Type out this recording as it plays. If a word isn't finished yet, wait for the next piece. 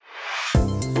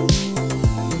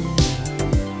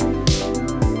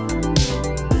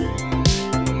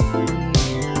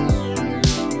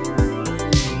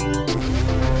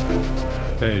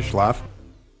Hey, Schlaf.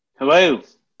 Hello.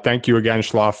 Thank you again,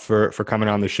 Schlaf, for coming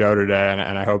on the show today.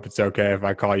 And I hope it's okay if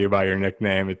I call you by your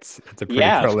nickname. It's a pretty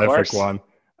Yeah, of prolific course. one.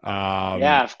 Um,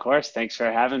 Yeah, of course. Thanks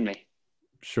for having me.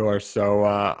 sure. So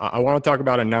I want to talk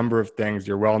about a number of things.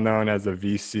 You're well known as a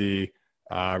VC,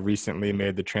 recently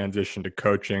made the transition to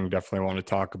coaching. Definitely want to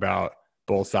talk about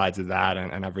both sides of that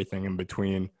and everything in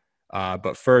between.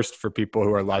 But first, for people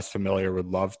who are less familiar, would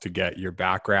love to get your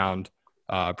background.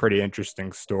 A pretty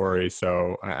interesting story.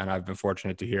 So, and I've been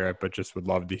fortunate to hear it, but just would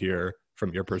love to hear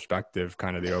from your perspective,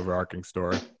 kind of the overarching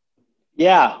story.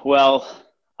 Yeah, well,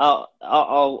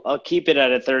 I'll keep it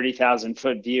at a 30,000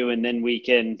 foot view, and then we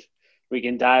can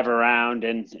dive around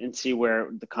and see where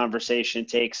the conversation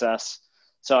takes us.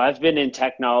 So I've been in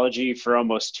technology for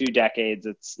almost 2 decades.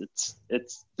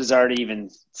 It's bizarre to even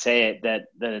say it that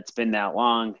it's been that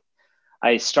long.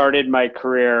 I started my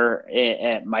career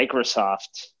at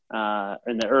Microsoft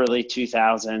in the early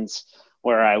 2000s,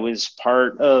 where I was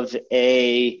part of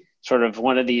a sort of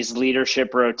one of these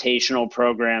leadership rotational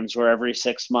programs where every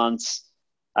 6 months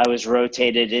I was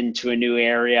rotated into a new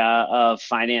area of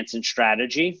finance and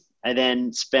strategy. I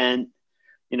then spent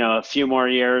a few more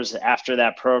years after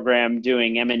that program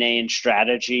doing M&A and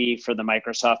strategy for the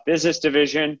Microsoft business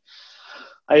division.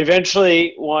 I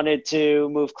eventually wanted to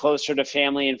move closer to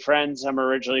family and friends. I'm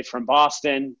originally from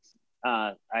Boston.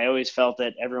 I always felt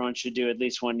that everyone should do at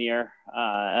least 1 year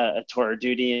a tour of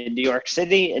duty in New York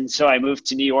City. And so I moved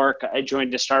to New York. I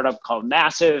joined a startup called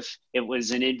Massive. It was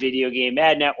an in-video game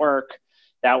ad network.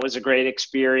 That was a great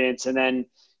experience. And then,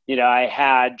 I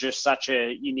had just such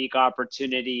a unique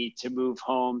opportunity to move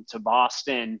home to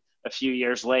Boston a few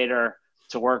years later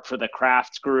to work for the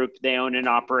Kraft Group. They own and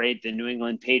operate the New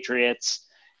England Patriots,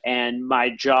 and my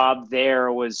job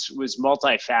there was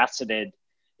multifaceted.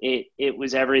 It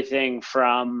was everything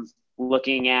from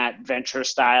looking at venture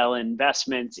style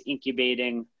investments,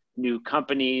 incubating new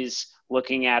companies,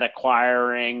 looking at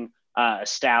acquiring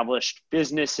established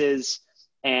businesses,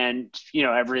 and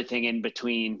everything in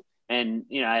between. And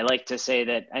I like to say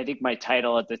that I think my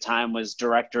title at the time was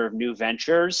director of new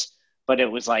ventures, but it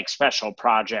was like special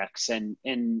projects. And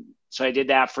so I did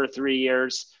that for 3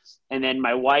 years. And then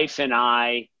my wife and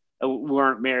I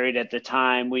weren't married at the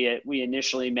time. We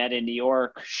initially met in New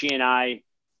York. She and I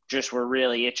just were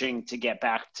really itching to get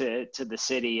back to the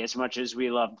city as much as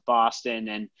we loved Boston,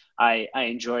 and I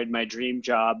enjoyed my dream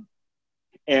job.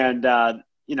 And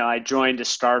I joined a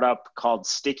startup called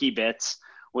Sticky Bits,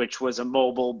 which was a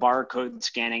mobile barcode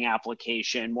scanning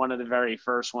application, one of the very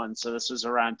first ones. So this was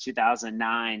around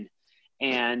 2009,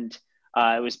 and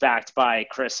it was backed by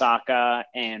Chris Sacca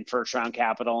and First Round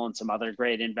Capital and some other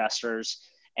great investors.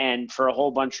 And for a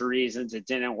whole bunch of reasons, it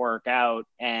didn't work out.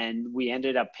 And we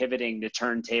ended up pivoting to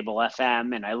Turntable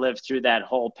FM. And I lived through that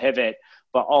whole pivot,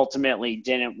 but ultimately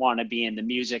didn't want to be in the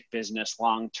music business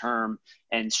long term.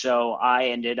 And so I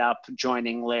ended up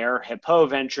joining Lair Hippo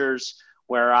Ventures,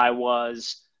 where I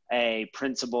was a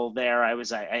principal there. I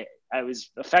was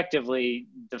effectively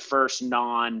the first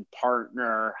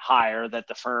non-partner hire that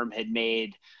the firm had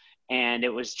made. And it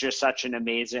was just such an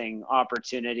amazing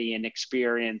opportunity and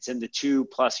experience. In the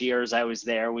 2+ years I was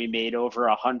there, we made over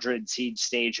 100 seed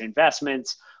stage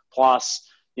investments, plus,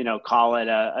 call it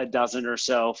a dozen or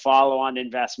so follow-on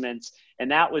investments.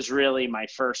 And that was really my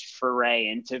first foray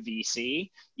into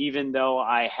VC, even though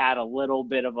I had a little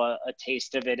bit of a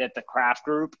taste of it at the Kraft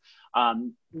Group.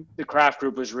 The Kraft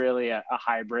Group was really a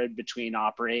hybrid between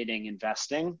operating and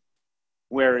investing,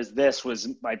 whereas this was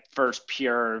my first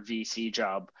pure VC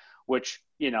job, which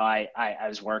I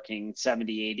was working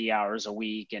 70, 80 hours a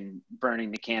week and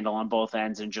burning the candle on both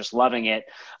ends and just loving it.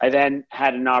 I then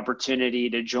had an opportunity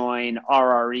to join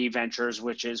RRE Ventures,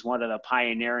 which is one of the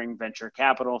pioneering venture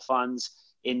capital funds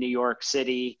in New York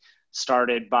City,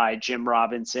 started by Jim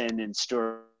Robinson and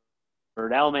Stuart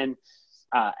Elman.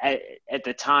 At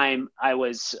the time, I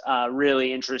was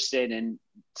really interested in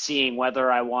seeing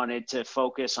whether I wanted to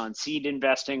focus on seed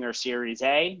investing or Series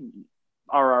A.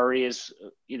 RRE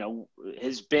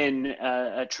has been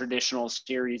a traditional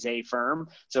Series A firm,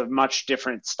 so a much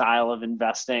different style of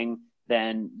investing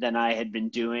than I had been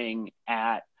doing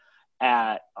at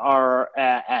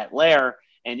Lair.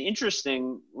 And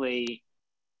interestingly,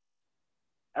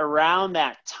 around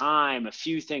that time, a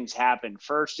few things happened.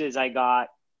 First is I got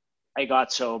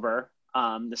sober.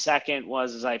 The second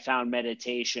was as I found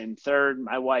meditation. Third,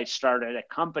 my wife started a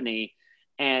company.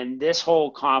 And this whole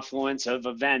confluence of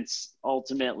events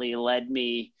ultimately led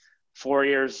me 4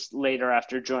 years later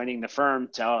after joining the firm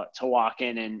to walk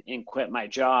in and quit my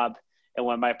job. And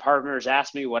when my partners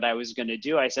asked me what I was going to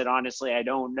do, I said, honestly, I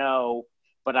don't know.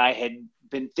 But I had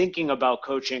been thinking about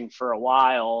coaching for a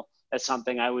while. as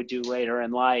something I would do later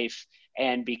in life.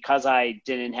 And because I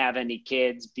didn't have any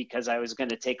kids, because I was going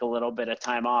to take a little bit of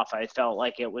time off, I felt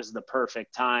like it was the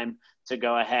perfect time to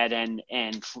go ahead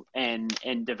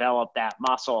and develop that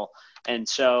muscle. And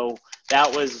so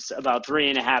that was about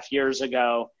 3.5 years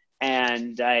ago.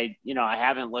 And I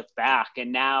haven't looked back.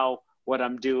 And now what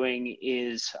I'm doing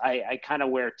is I kind of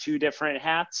wear two different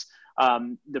hats.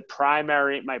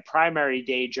 My primary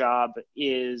day job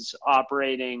is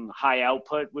operating High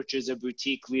Output, which is a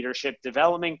boutique leadership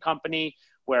development company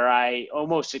where I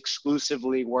almost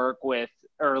exclusively work with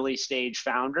early stage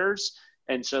founders.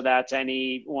 And so that's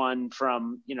anyone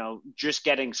from, just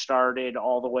getting started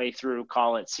all the way through,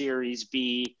 call it Series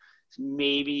B,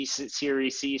 maybe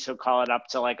Series C. So call it up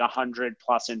to like 100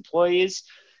 plus employees.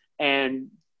 And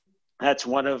that's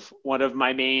one of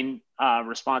my main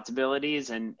responsibilities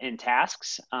and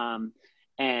tasks.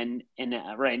 And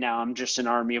right now I'm just an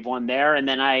army of one there. And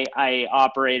then I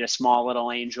operate a small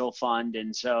little angel fund.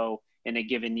 And so in a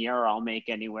given year, I'll make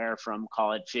anywhere from,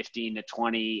 call it 15 to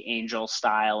 20 angel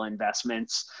style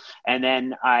investments. And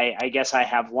then I guess I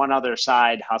have one other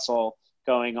side hustle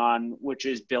going on, which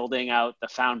is building out the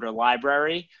Founder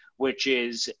Library, which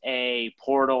is a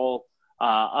portal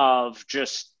of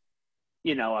just,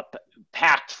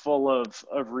 packed full of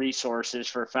resources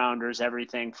for founders,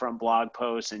 everything from blog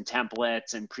posts and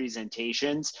templates and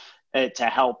presentations to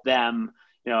help them,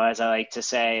 as I like to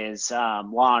say, is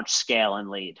launch, scale, and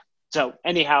lead. So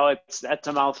anyhow, that's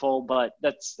a mouthful, but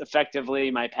that's effectively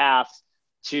my path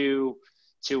to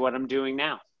what I'm doing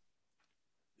now.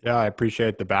 Yeah, I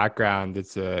appreciate the background.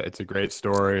 It's a great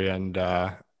story, and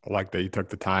I like that you took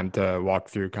the time to walk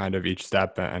through kind of each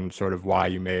step and sort of why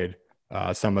you made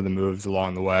some of the moves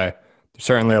along the way. There's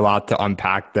certainly a lot to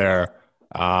unpack there.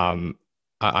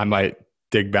 I might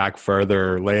dig back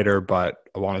further later, but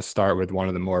I want to start with one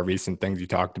of the more recent things you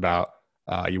talked about.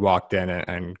 You walked in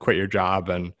and quit your job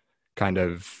and kind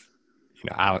of,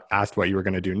 asked what you were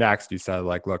going to do next. You said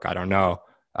like, look, I don't know.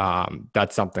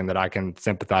 That's something that I can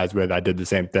sympathize with. I did the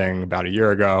same thing about a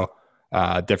year ago,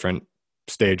 different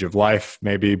stage of life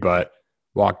maybe, but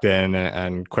walked in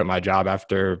and quit my job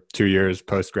after 2 years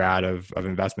post-grad of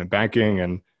investment banking.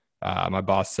 And my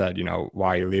boss said,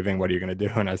 why are you leaving? What are you going to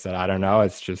do? And I said, I don't know.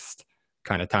 It's just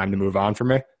kind of time to move on for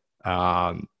me.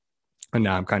 And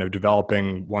now I'm kind of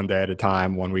developing one day at a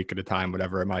time, 1 week at a time,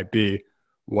 whatever it might be,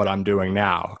 what I'm doing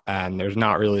now. And there's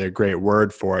not really a great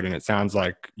word for it. And it sounds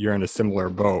like you're in a similar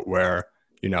boat where,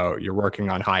 you're working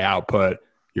on High Output,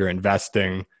 you're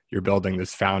investing, you're building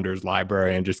this founders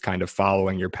library and just kind of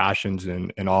following your passions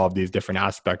in all of these different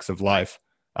aspects of life.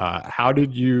 How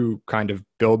did you kind of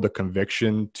build the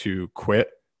conviction to quit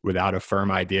without a firm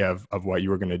idea of what you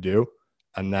were going to do?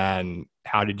 And then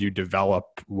how did you develop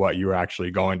what you were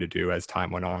actually going to do as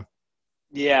time went on?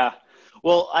 Yeah.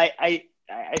 Well, I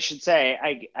should say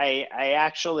I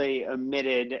actually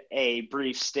omitted a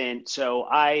brief stint. So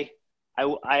I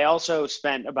also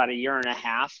spent about 1.5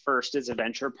 years first as a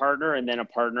venture partner and then a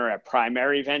partner at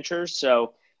Primary Ventures.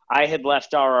 So I had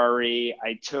left RRE.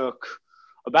 I took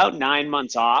about 9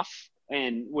 months off,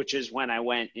 and which is when I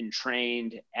went and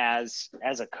trained as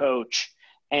a coach.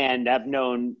 And I've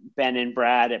known Ben and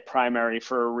Brad at Primary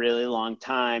for a really long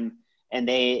time. And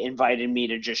they invited me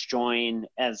to just join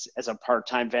as a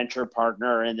part-time venture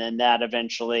partner. And then that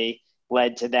eventually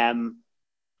led to them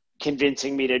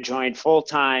convincing me to join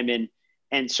full-time.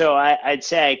 And so I'd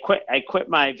say I quit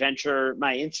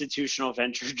my institutional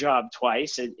venture job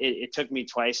twice. It took me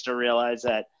twice to realize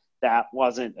that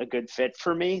wasn't a good fit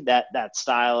for me, that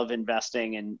style of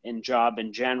investing and job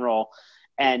in general.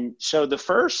 And so the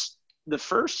first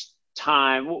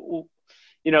time,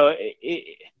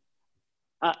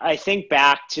 I think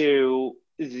back to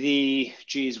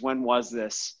when was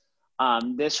this?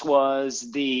 This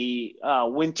was the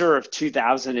winter of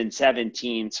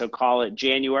 2017. So call it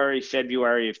January,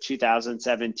 February of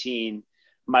 2017.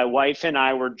 My wife and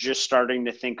I were just starting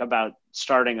to think about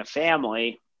starting a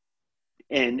family,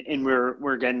 and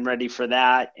we're getting ready for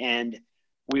that. And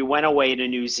we went away to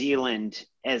New Zealand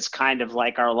as kind of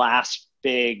like our last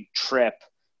big trip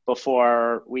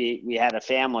before we had a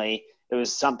family. It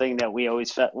was something that we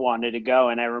always wanted to go.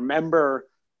 And I remember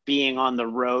being on the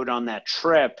road on that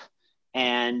trip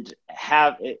and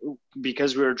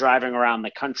because we were driving around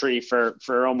the country for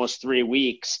almost 3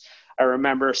 weeks, I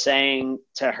remember saying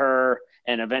to her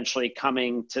and eventually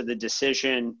coming to the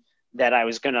decision that I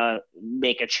was going to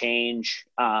make a change,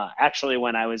 actually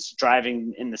when I was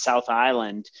driving in the South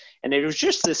Island. And it was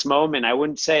just this moment. I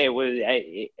wouldn't say it was,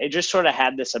 I just sort of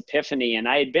had this epiphany, and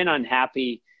I had been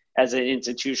unhappy as an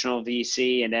institutional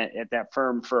VC and at that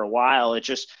firm for a while. It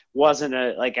just wasn't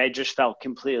I just felt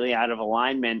completely out of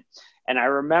alignment. And I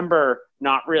remember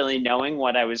not really knowing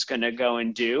what I was going to go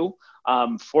and do.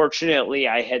 Fortunately,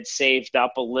 I had saved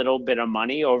up a little bit of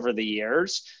money over the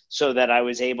years so that I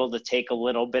was able to take a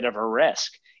little bit of a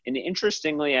risk. And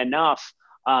interestingly enough,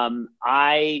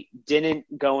 I didn't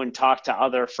go and talk to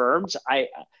other firms.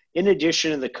 In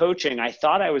addition to the coaching, I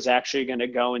thought I was actually going to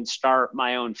go and start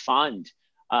my own fund.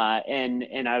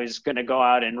 And I was going to go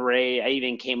out and raise. I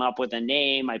even came up with a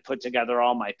name. I put together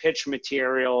all my pitch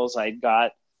materials. I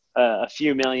got a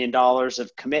few $1 million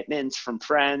of commitments from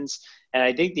friends. And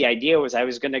I think the idea was I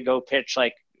was going to go pitch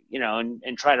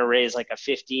and try to raise like a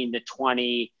 15 to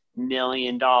 $20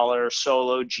 million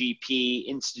solo GP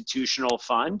institutional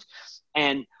fund.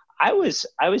 And I was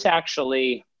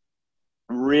actually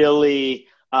really,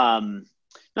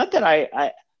 not that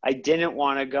I didn't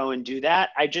want to go and do that.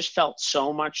 I just felt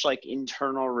so much like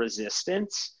internal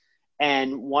resistance.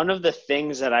 And one of the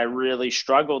things that I really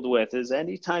struggled with is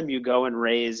anytime you go and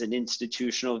raise an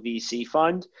institutional VC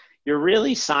fund, you're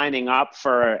really signing up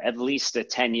for at least a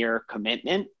 10-year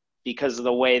commitment because of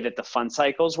the way that the fund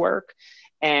cycles work.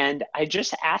 And I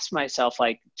just asked myself,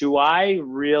 like, do I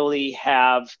really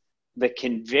have the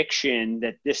conviction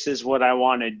that this is what I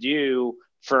want to do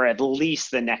for at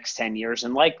least the next 10 years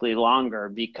and likely longer,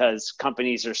 because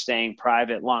companies are staying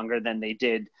private longer than they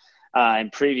did in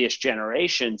previous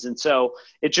generations. And so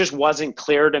it just wasn't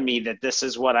clear to me that this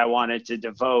is what I wanted to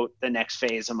devote the next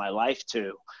phase of my life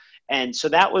to. And so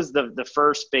that was the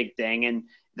first big thing. And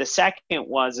the second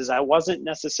is I wasn't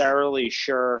necessarily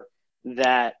sure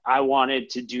that I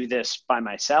wanted to do this by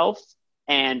myself.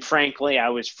 And frankly, I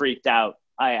was freaked out.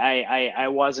 I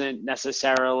wasn't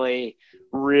necessarily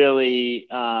really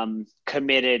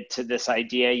committed to this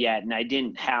idea yet, and I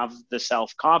didn't have the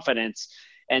self-confidence.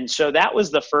 And so that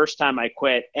was the first time I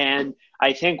quit. And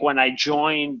I think when I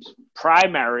joined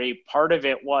Primary, part of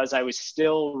it was I was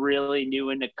still really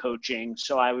new into coaching.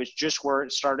 So I was just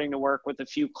starting to work with a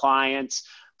few clients,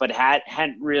 but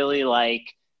hadn't really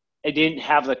I didn't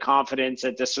have the confidence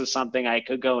that this was something I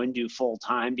could go and do full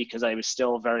time because I was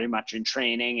still very much in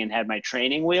training and had my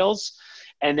training wheels.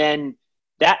 And then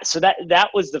that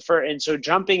was the first. And so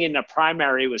jumping into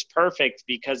Primary was perfect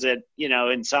because it,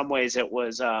 in some ways it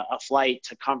was a flight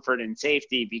to comfort and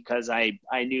safety because I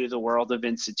knew the world of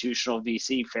institutional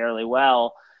VC fairly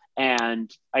well.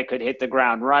 And I could hit the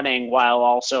ground running while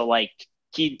also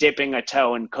keep dipping a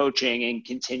toe in coaching and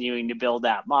continuing to build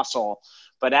that muscle.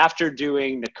 But after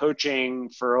doing the coaching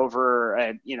for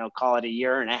over, call it a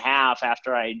year and a half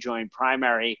after I joined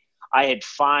Primary, I had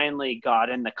finally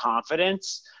gotten the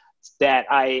confidence that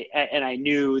I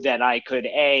knew that I could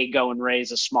go and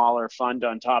raise a smaller fund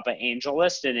on top of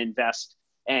AngelList and invest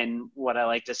in what I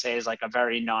like to say is like a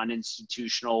very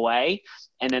non-institutional way.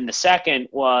 And then the second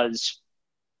was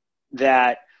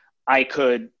that I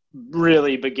could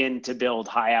really begin to build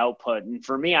high output. And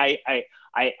for me, I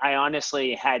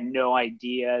honestly had no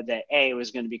idea that A, it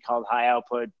was going to be called high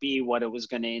output, B, what it was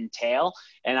going to entail.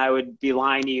 And I would be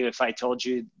lying to you if I told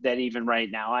you that even right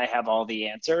now I have all the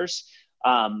answers.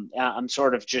 I'm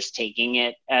sort of just taking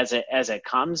it as it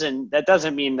comes. And that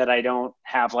doesn't mean that I don't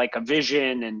have a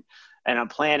vision and I'm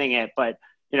planning it. But,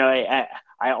 I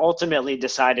ultimately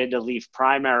decided to leave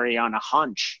Primary on a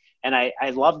hunch. And I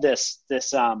love this,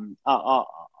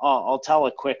 I'll tell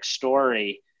a quick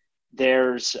story.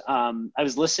 I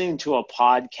was listening to a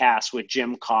podcast with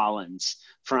Jim Collins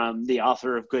from the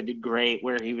author of Good to Great,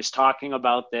 where he was talking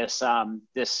about this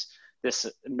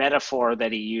metaphor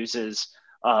that he uses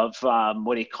of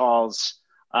what he calls,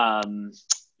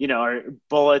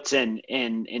 bullets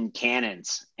in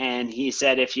cannons. And he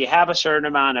said, if you have a certain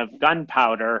amount of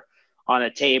gunpowder on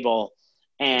a table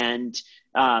and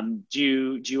and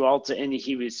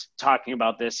he was talking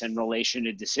about this in relation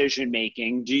to decision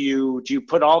making. Do you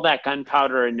put all that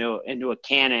gunpowder into a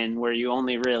cannon where you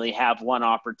only really have one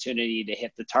opportunity to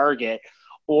hit the target,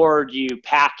 or do you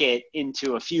pack it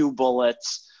into a few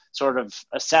bullets, sort of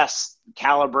assess,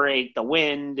 calibrate the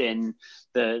wind and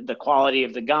the quality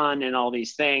of the gun and all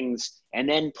these things, and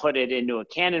then put it into a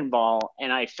cannonball?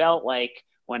 And I felt like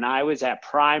when I was at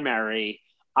Primary,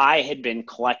 I had been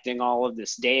collecting all of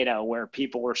this data where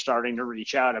people were starting to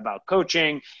reach out about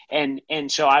coaching. And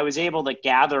so I was able to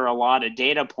gather a lot of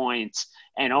data points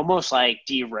and almost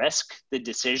de-risk the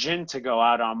decision to go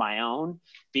out on my own,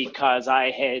 because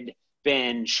I had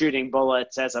been shooting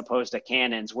bullets as opposed to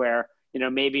cannons, where,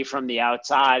 maybe from the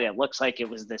outside, it looks like it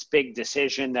was this big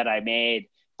decision that I made,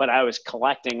 but I was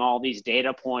collecting all these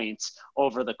data points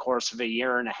over the course of a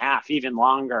year and a half, even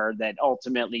longer, that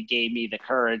ultimately gave me the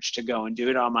courage to go and do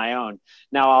it on my own.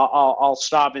 Now, I'll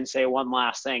stop and say one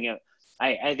last thing.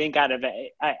 I think I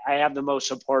have the most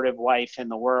supportive wife in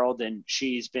the world, and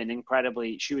she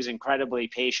was incredibly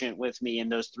patient with me in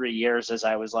those 3 years as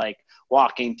I was like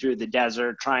walking through the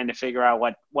desert, trying to figure out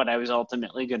what I was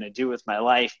ultimately going to do with my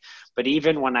life. But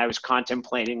even when I was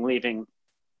contemplating leaving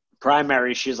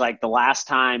primary, she's like, the last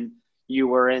time you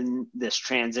were in this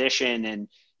transition and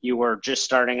you were just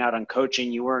starting out on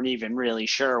coaching, you weren't even really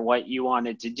sure what you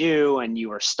wanted to do, and you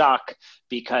were stuck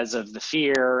because of the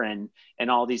fear and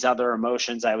all these other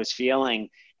emotions I was feeling.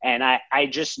 And I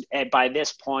just, by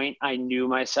this point, I knew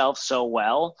myself so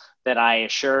well that I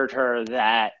assured her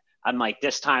that I'm like,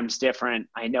 this time's different.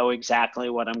 I know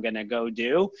exactly what I'm going to go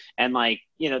do. And like,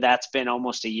 that's been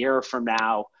almost a year from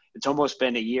now. It's almost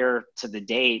been a year to the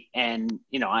date. And,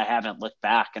 I haven't looked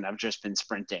back, and I've just been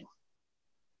sprinting.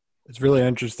 It's really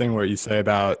interesting what you say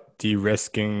about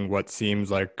de-risking what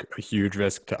seems like a huge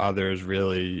risk to others.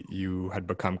 Really, you had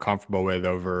become comfortable with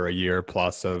over a year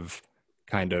plus of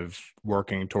kind of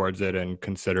working towards it and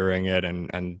considering it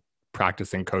and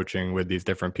practicing coaching with these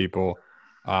different people.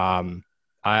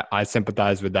 I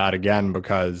sympathize with that again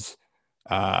because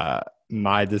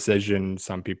my decision,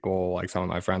 some people, like some of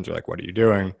my friends are like, what are you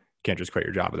doing? You can't just quit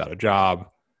your job without a job.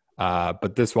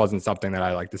 But this wasn't something that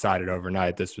I like decided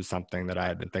overnight. This was something that I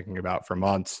had been thinking about for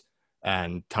months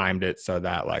and timed it so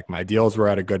that like my deals were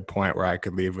at a good point where I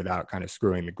could leave without kind of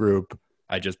screwing the group.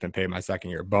 I'd just been paid my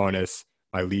second year bonus.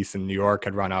 My lease in New York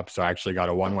had run up, so I actually got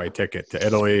a one-way ticket to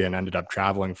Italy and ended up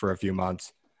traveling for a few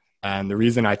months. And the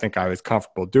reason I think I was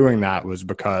comfortable doing that was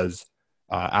because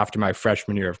after my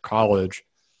freshman year of college,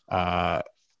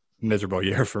 miserable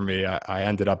year for me, I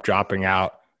ended up dropping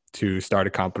out to start a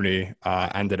company,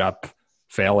 ended up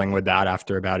failing with that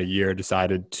after about a year,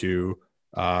 decided to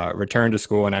return to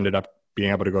school and ended up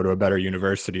being able to go to a better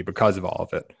university because of all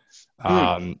of it.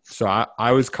 So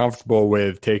I was comfortable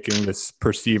with taking this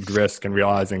perceived risk and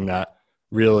realizing that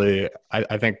really,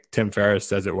 I think Tim Ferriss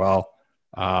says it well.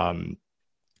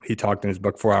 He talked in his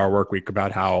book, 4 Hour Workweek,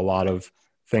 about how a lot of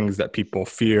things that people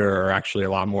fear are actually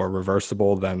a lot more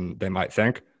reversible than they might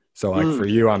think. So like for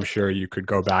you, I'm sure you could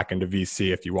go back into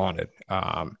VC if you wanted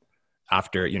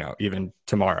after, even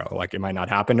tomorrow. Like it might not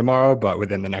happen tomorrow, but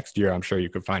within the next year, I'm sure you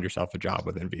could find yourself a job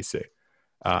within VC.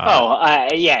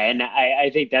 Yeah. And I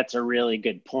think that's a really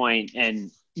good point. And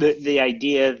the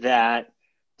idea that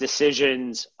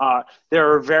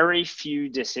there are very few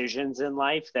decisions in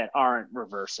life that aren't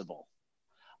reversible.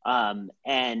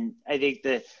 And I think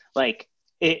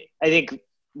I think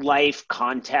life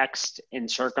context and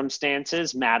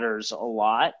circumstances matters a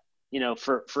lot.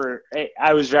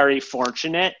 I was very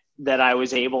fortunate that I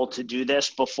was able to do this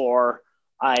before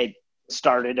I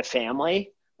started a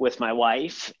family with my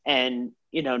wife. And,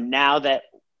 now that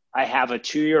I have a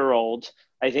 2-year-old,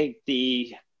 I think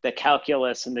the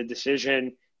calculus and the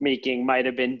decision making might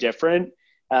have been different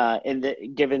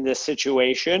given this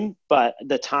situation, but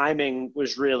the timing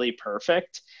was really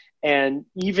perfect. And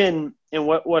even in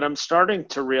what I'm starting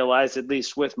to realize, at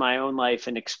least with my own life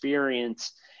and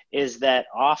experience, is that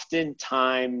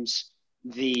oftentimes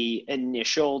the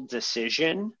initial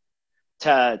decision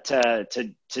to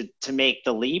make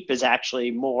the leap is actually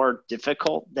more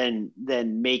difficult than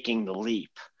making the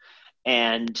leap.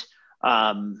 And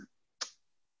and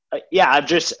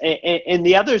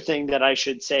the other thing that I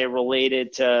should say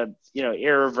related to,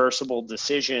 irreversible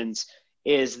decisions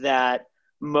is that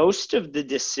most of the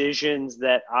decisions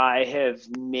that I have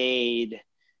made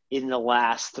in the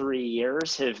last 3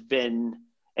 years have been,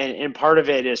 and part of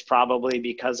it is probably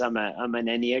because I'm an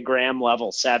Enneagram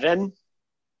level 7,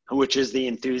 which is the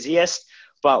enthusiast,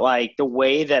 but like the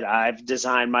way that I've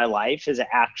designed my life is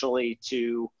actually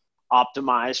to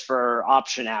optimize for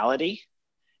optionality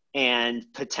and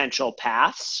potential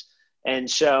paths. And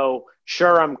so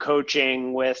sure, I'm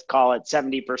coaching with, call it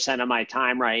 70% of my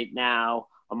time right now.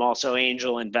 I'm also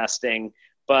angel investing,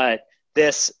 but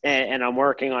and I'm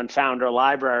working on Founder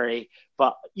Library,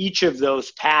 but each of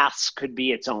those paths could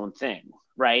be its own thing,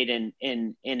 right? And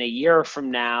in a year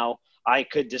from now, I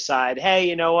could decide, hey,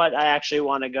 you know what? I actually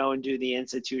want to go and do the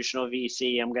institutional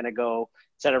VC. I'm going to go,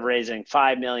 instead of raising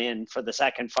 5 million for the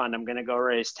second fund, I'm going to go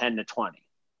raise 10 to 20,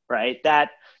 right?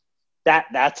 That's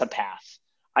a path.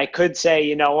 I could say,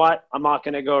 you know what? I'm not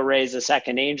going to go raise a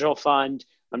second angel fund.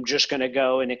 I'm just going to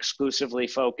go and exclusively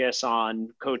focus on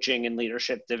coaching and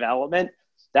leadership development.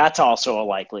 That's also a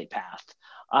likely path.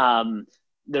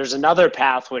 There's another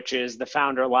path, which is the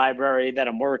Founder Library that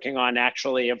I'm working on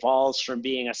actually evolves from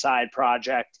being a side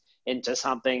project into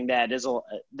something that is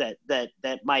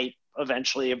that might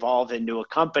eventually evolve into a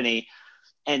company.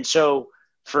 And so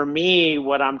for me,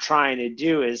 what I'm trying to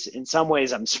do is, in some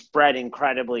ways, I'm spread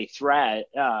incredibly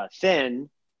thin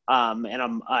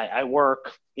And I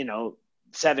work,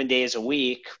 7 days a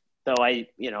week, though I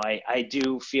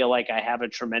do feel like I have a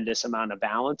tremendous amount of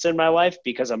balance in my life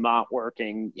because I'm not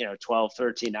working, 12,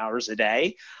 13 hours a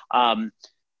day.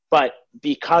 But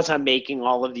because I'm making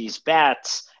all of these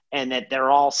bets and that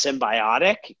they're all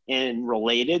symbiotic and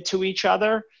related to each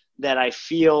other, that I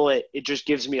feel it just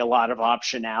gives me a lot of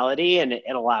optionality, and it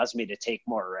allows me to take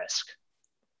more risk.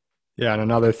 Yeah, and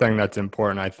another thing that's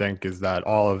important, I think, is that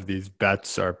all of these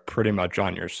bets are pretty much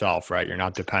on yourself, right? You're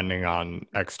not depending on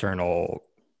external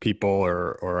people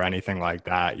or anything like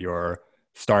that. You're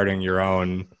starting your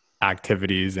own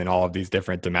activities in all of these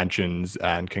different dimensions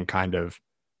and can kind of,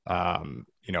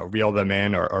 reel them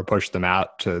in or push them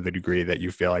out to the degree that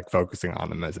you feel like focusing on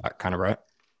them. Is that kind of right?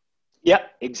 Yep,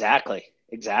 exactly.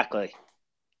 Exactly.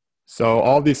 So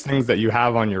all these things that you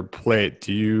have on your plate,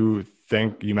 do you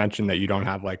think you mentioned that you don't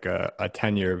have like a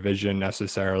 10-year vision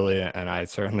necessarily? And I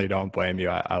certainly don't blame you.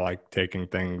 I like taking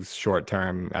things short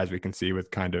term, as we can see with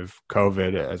kind of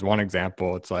COVID as one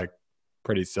example. It's like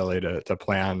pretty silly to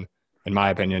plan, in my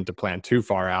opinion, to plan too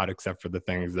far out, except for the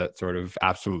things that sort of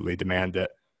absolutely demand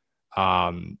it.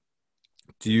 Um,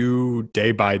 do you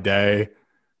day by day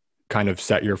kind of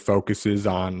set your focuses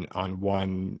on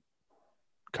one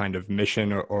kind of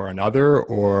mission or another,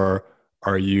 or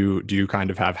do you kind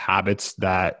of have habits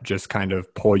that just kind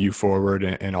of pull you forward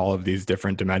in all of these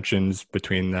different dimensions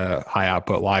between the high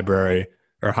output library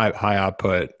or high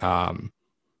output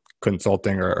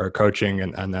consulting or coaching,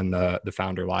 and then the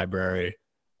founder library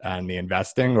and the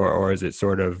investing, or is it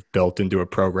sort of built into a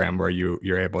program where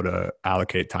you're able to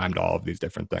allocate time to all of these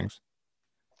different things?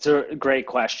 It's a great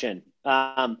question.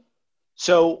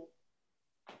 So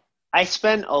I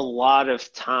spent a lot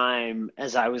of time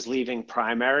as I was leaving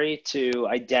primary to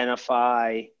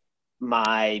identify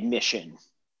my mission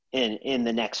in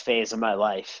the next phase of my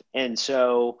life. And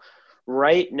so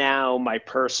right now, my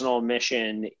personal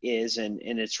mission is, and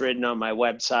it's written on my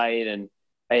website, and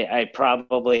I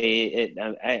probably,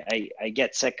 I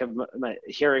get sick of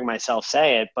hearing myself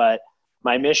say it, but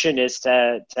my mission is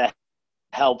to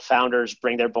help founders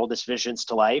bring their boldest visions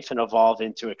to life and evolve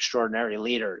into extraordinary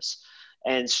leaders.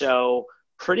 And so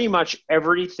pretty much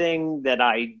everything that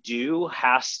I do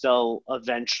has to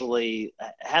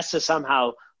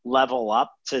somehow level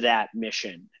up to that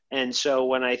mission. And so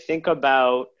when I think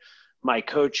about my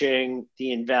coaching,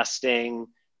 the investing,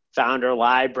 founder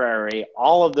library,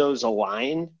 all of those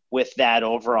align with that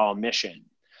overall mission.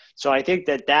 So I think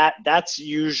that's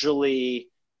usually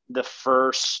the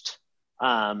first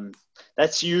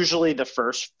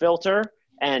filter.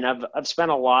 And I've spent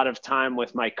a lot of time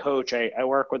with my coach. I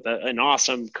work with an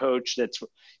awesome coach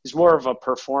he's more of a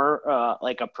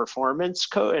performance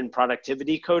coach and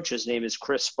productivity coach. His name is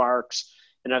Chris Sparks,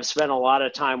 and I've spent a lot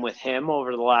of time with him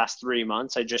over the last 3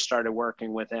 months. I just started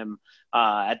working with him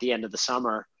at the end of the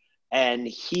summer, and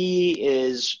he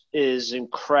is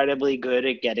incredibly good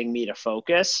at getting me to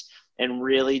focus and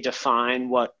really define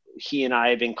what he and I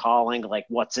have been calling like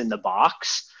what's in the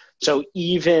box. So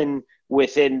even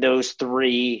within those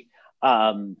three,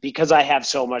 because I have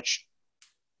so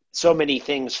many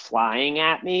things flying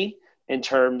at me in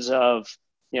terms of,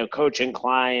 coaching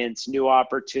clients, new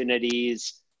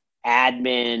opportunities,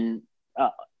 admin,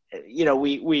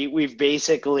 we've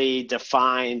basically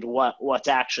defined what's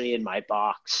actually in my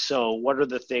box. So what are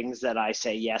the things that I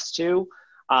say yes to,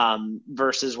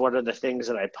 versus what are the things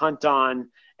that I punt on?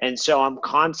 And so I'm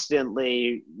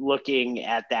constantly looking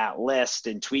at that list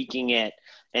and tweaking it.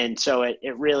 And so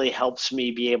it really helps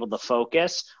me be able to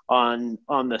focus on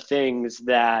the things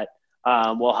that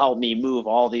will help me move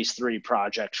all these three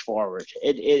projects forward.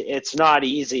 It's not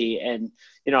easy. And,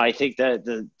 I think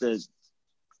that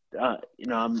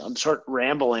I'm sort of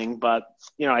rambling, but,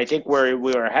 I think where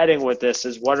we were heading with this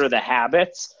is what are the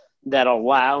habits that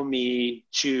allow me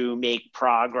to make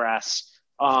progress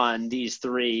on these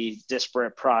three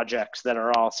disparate projects that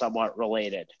are all somewhat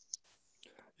related.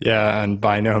 Yeah, and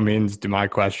by no means do my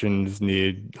questions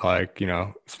need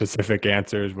specific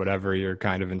answers, whatever you're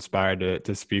kind of inspired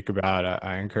to speak about.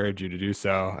 I encourage you to do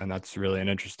so. And that's really an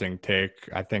interesting take.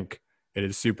 I think it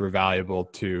is super valuable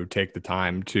to take the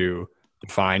time to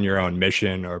define your own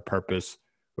mission or purpose,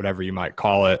 whatever you might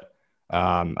call it.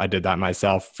 I did that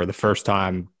myself for the first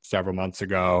time several months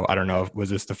ago. I don't know,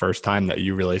 was this the first time that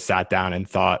you really sat down and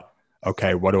thought,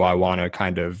 okay, what do I want to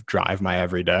kind of drive my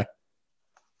everyday?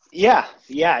 Yeah,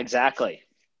 exactly.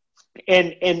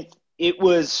 And it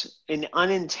was an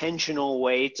unintentional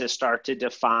way to start to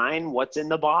define what's in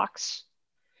the box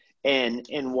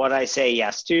and what I say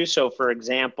yes to. So for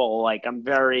example, like I'm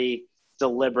very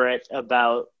deliberate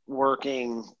about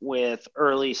working with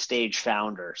early stage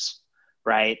founders,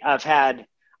 right?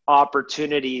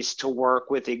 opportunities to work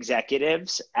with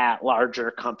executives at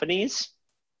larger companies.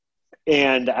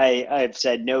 And I've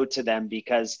said no to them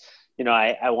because,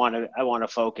 I want to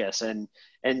focus. And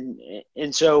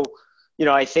so,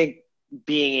 I think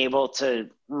being able to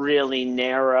really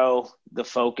narrow the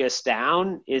focus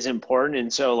down is important.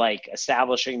 And so like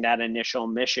establishing that initial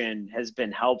mission has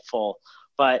been helpful.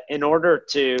 But in order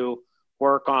to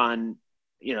work on,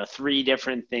 3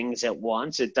 different things at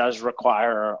once, it does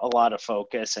require a lot of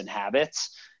focus and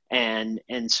habits. And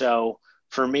so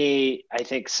for me, I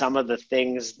think some of the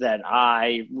things that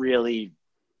I really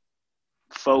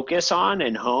focus on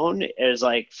and hone is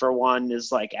like, for one,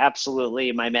 is like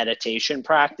absolutely my meditation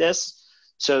practice,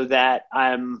 so that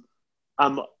I'm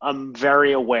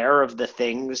very aware of the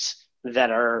things that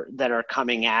are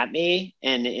coming at me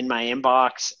and in my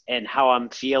inbox and how I'm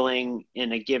feeling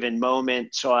in a given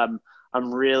moment. So I'm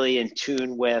really in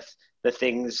tune with the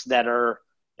things that are,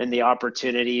 and the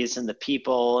opportunities and the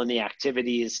people and the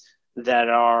activities that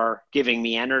are giving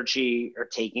me energy or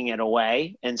taking it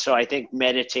away. And so I think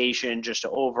meditation just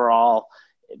overall,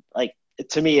 like,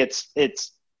 to me, it's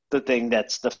the thing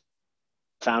that's the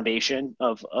foundation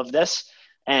of this.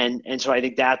 And so I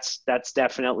think that's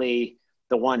definitely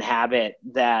the one habit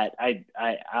that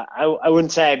I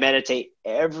wouldn't say I meditate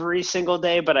every single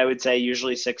day, but I would say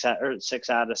usually 6 out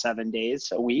of 7 days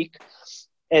a week.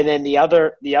 And then the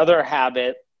other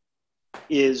habit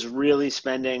is really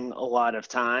spending a lot of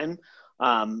time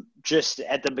just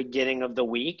at the beginning of the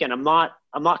week. And I'm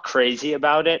not crazy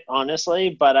about it,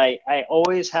 honestly, but I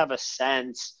always have a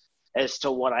sense as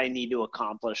to what I need to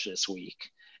accomplish this week.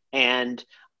 And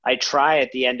I try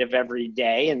at the end of every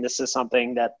day, and this is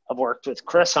something that I've worked with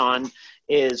Chris on,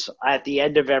 is at the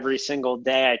end of every single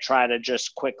day, I try to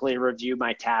just quickly review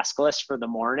my task list for the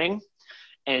morning.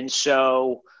 And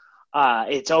so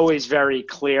it's always very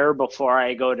clear before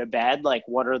I go to bed, like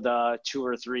what are the 2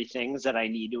 or 3 things that I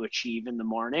need to achieve in the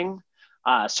morning,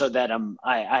 so that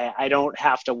I don't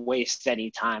have to waste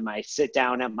any time. I sit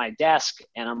down at my desk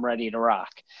and I'm ready to rock.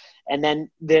 And then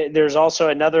there's also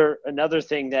another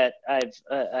thing that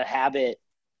a habit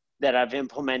that I've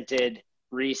implemented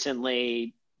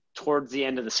recently towards the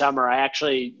end of the summer. I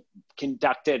actually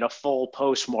conducted a full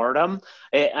postmortem.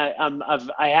 I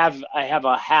have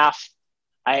a half.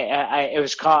 I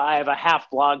have a half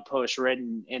blog post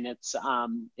written, and it's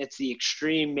the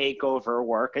Extreme Makeover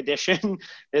Work Edition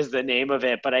is the name of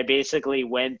it. But I basically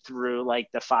went through like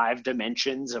the 5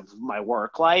 dimensions of my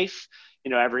work life,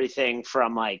 everything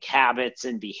from like habits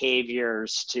and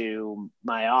behaviors to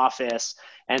my office,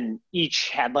 and each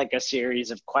had like a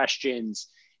series of questions.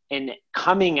 And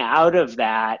coming out of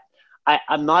that,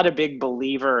 I'm not a big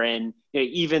believer in,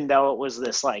 even though it was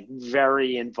this like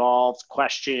very involved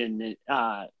question,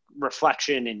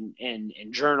 reflection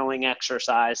and journaling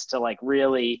exercise to like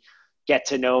really get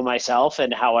to know myself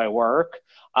and how I work.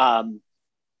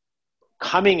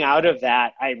 Coming out of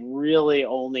that, I really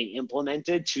only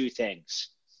implemented 2 things.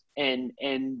 And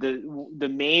the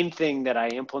main thing that I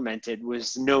implemented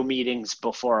was no meetings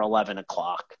before 11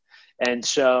 o'clock. And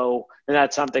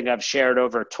that's something I've shared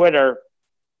over Twitter,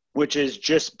 which is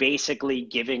just basically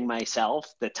giving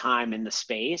myself the time and the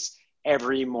space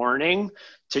every morning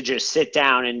to just sit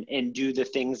down and do the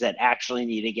things that actually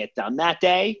need to get done that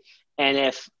day. And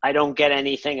if I don't get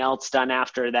anything else done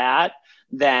after that,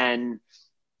 then,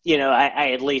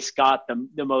 I at least got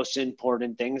the most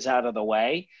important things out of the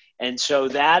way. And so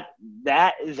that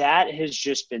has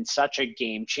just been such a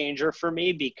game changer for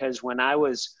me, because when I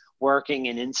was working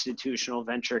in institutional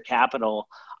venture capital,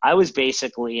 I was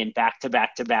basically in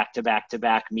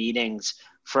back-to-back meetings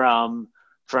from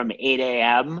 8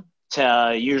 a.m.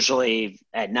 to usually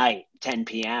at night, 10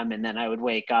 p.m. And then I would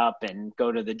wake up and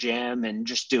go to the gym and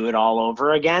just do it all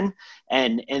over again.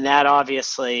 And that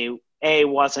obviously,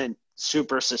 wasn't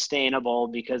super sustainable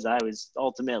because I was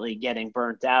ultimately getting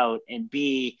burnt out, and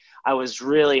B, I was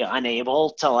really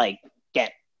unable to like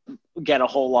get a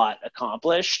whole lot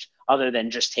accomplished other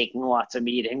than just taking lots of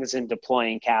meetings and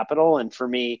deploying capital. And for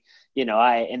me,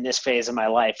 in this phase of my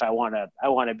life, I want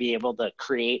to be able to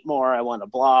create more. I want to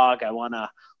blog. I want to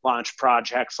launch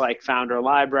projects like Founder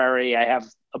Library. I have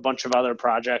a bunch of other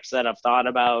projects that I've thought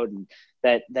about and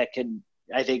that could,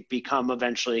 I think, become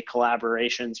eventually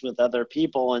collaborations with other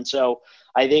people. And so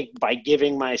I think by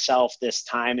giving myself this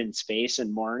time and space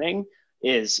in morning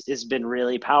has been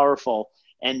really powerful.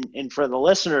 And for the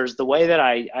listeners, the way that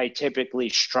I typically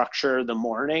structure the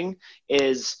morning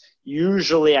is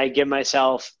usually I give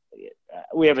myself,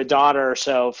 we have a daughter,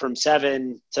 so from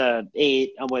 7 to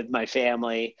 8, I'm with my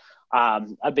family.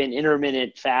 I've been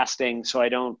intermittent fasting, so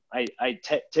I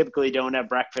typically don't have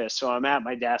breakfast. So I'm at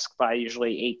my desk by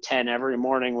usually 8:10 every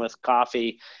morning with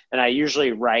coffee. And I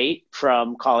usually write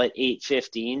from, call it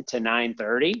 8:15 to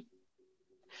 9:30.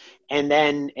 And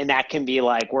that can be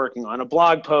like working on a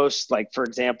blog post. Like, for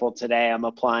example, today I'm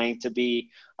applying to be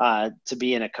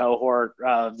in a cohort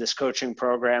of this coaching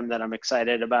program that I'm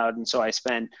excited about. And so I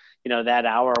spend, that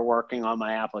hour working on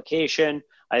my application.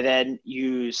 I then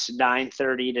use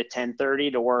 9:30 to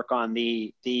 10:30 to work on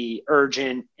the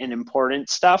urgent and important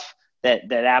stuff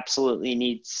that absolutely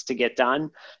needs to get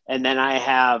done. And then I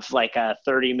have like a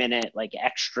 30-minute like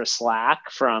extra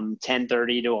slack from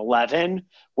 10:30 to 11,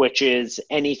 which is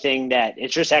anything that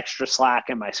it's just extra slack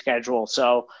in my schedule.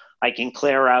 So I can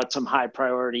clear out some high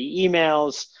priority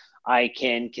emails. I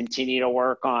can continue to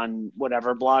work on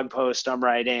whatever blog post I'm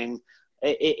writing.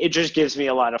 It just gives me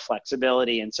a lot of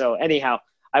flexibility. And so anyhow,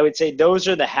 I would say those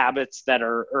are the habits that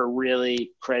are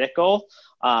really critical.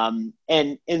 And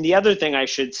the other thing I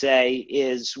should say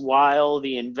is, while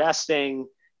the investing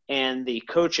and the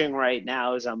coaching right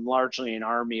now is I'm largely an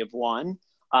army of one,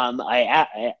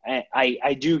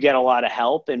 I do get a lot of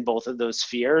help in both of those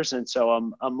spheres. And so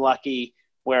I'm lucky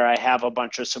where I have a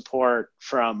bunch of support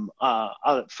from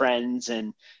other friends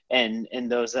and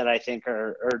those that I think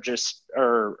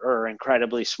are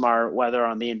incredibly smart, whether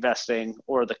on the investing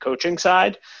or the coaching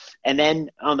side. And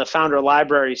then on the founder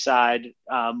library side,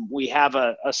 we have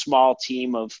a small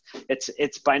team of,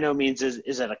 it's by no means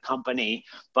is it a company,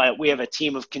 but we have a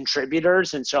team of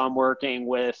contributors. And so I'm working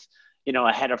with,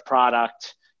 a head of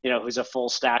product, who's a full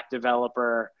stack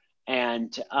developer,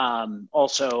 and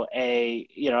also a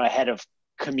head of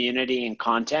community and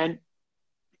content.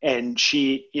 And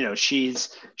she's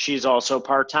also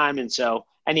part-time. And so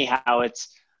anyhow,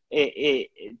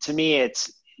 to me,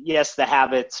 it's, yes, the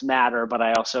habits matter, but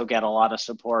I also get a lot of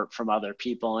support from other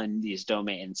people in these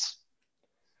domains.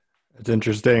 It's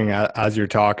interesting. As you're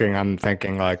talking, I'm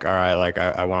thinking like, all right, like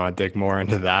I want to dig more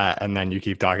into that. And then you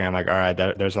keep talking. I'm like, all right,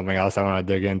 there's something else I want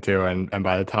to dig into. And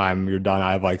by the time you're done,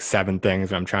 I have like 7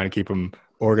 things, and I'm trying to keep them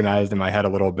organized in my head a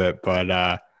little bit. But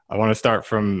I want to start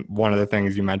from one of the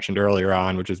things you mentioned earlier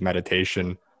on, which is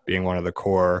meditation being one of the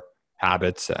core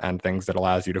habits and things that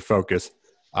allows you to focus.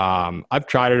 I've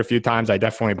tried it a few times. I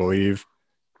definitely believe,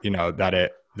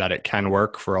 that it can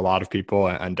work for a lot of people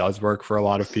and does work for a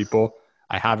lot of people.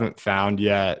 I haven't found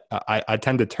yet. I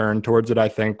tend to turn towards it, I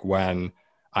think, when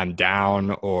I'm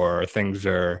down or things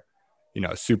are,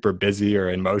 super busy or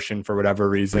in motion for whatever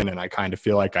reason, and I kind of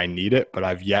feel like I need it, but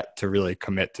I've yet to really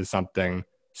commit to something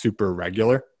super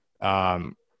regular.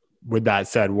 With that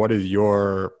said, what is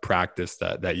your practice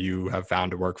that you have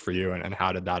found to work for you, and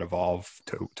how did that evolve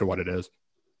to what it is?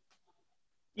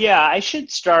 Yeah, I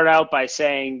should start out by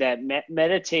saying that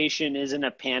meditation isn't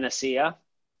a panacea.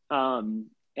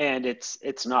 And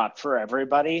it's not for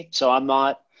everybody. So I'm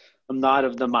not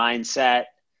of the mindset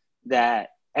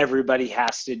that everybody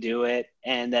has to do it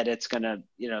and that it's going to,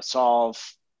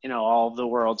 solve, all of the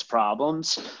world's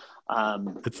problems.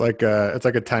 It's like a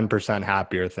 10%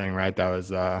 happier thing, right? That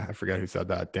was I forget who said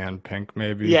that. Dan Pink,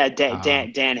 maybe. Yeah,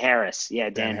 Dan Harris. Yeah,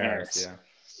 Dan Dan Harris.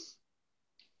 Harris.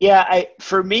 Yeah. Yeah,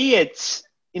 for me, it's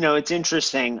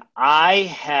interesting. I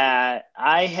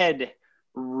had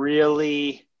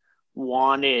really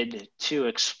wanted to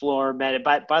explore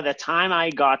but by the time I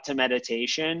got to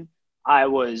meditation, I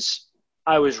was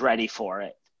ready for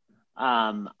it.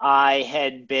 I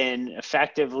had been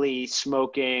effectively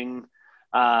smoking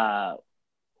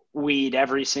weed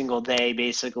every single day,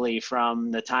 basically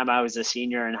from the time I was a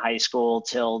senior in high school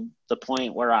till the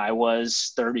point where I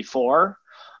was 34,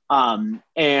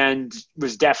 and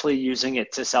was definitely using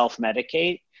it to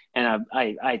self-medicate. And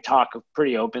I talk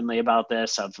pretty openly about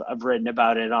this. I've written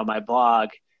about it on my blog.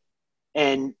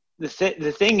 And the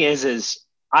thing is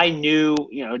I knew,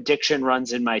 addiction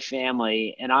runs in my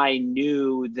family, and I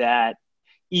knew that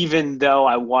even though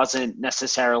I wasn't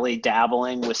necessarily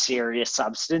dabbling with serious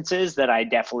substances, that I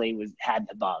definitely had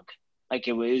the bug. Like,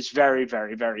 it was very,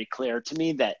 very, very clear to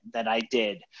me that I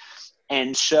did.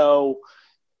 And so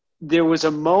there was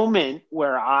a moment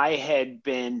where I had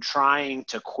been trying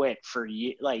to quit for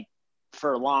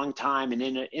a long time. And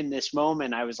in this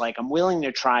moment, I was like, I'm willing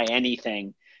to try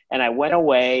anything. And I went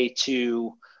away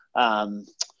to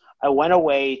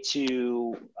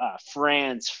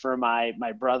France for my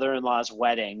brother-in-law's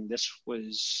wedding.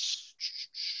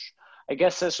 I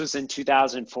guess this was in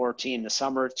 2014, the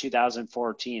summer of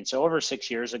 2014. So over 6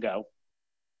 years ago.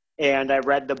 And I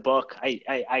read the book.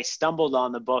 I stumbled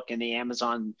on the book in the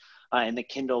Amazon, in the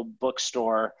Kindle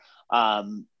bookstore,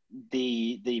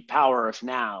 The Power of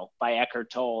Now by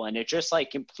Eckhart Tolle. And it just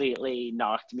like completely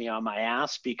knocked me on my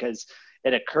ass, because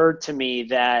it occurred to me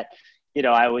that,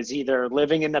 I was either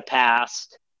living in the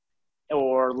past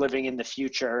or living in the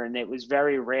future. And it was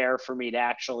very rare for me to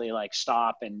actually like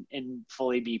stop and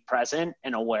fully be present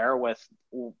and aware with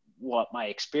what my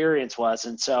experience was.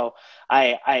 And so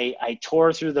I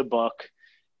tore through the book,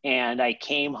 and I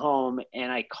came home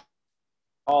and I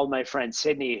called my friend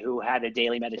Sydney, who had a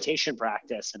daily meditation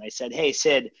practice. And I said, "Hey,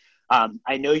 Sid,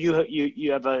 I know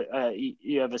you have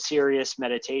a serious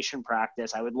meditation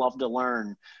practice. I would love to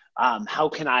learn. How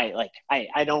can I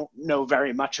don't know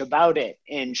very much about it."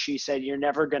 And she said, "You're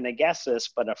never going to guess this,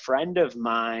 but a friend of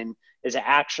mine is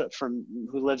actually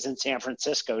who lives in San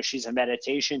Francisco. She's a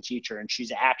meditation teacher, and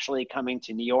she's actually coming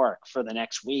to New York for the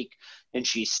next week, and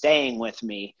she's staying with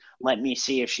me. Let me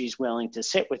see if she's willing to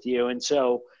sit with you." And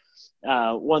so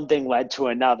one thing led to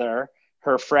another.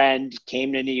 Her friend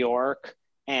came to New York,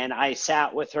 and I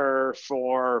sat with her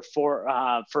for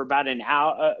about an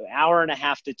hour and a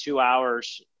half to 2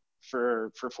 hours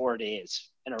for 4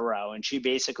 days in a row. And she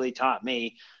basically taught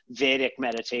me Vedic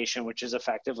meditation, which is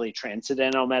effectively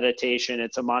transcendental meditation.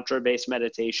 It's a mantra-based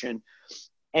meditation.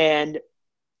 And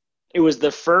it was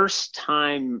the first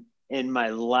time in my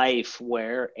life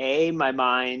where my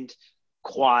mind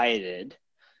quieted,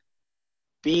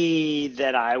 B,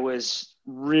 that I was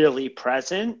really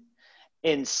present,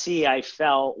 and C, I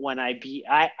felt when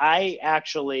I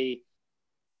actually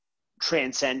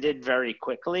transcended very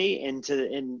quickly and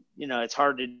it's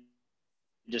hard to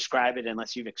describe it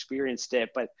unless you've experienced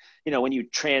it. But, when you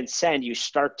transcend, you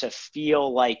start to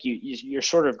feel like you're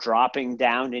sort of dropping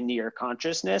down into your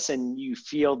consciousness, and you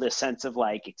feel this sense of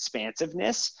like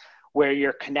expansiveness where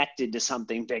you're connected to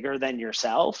something bigger than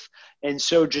yourself. And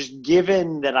so just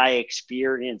given that I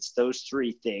experienced those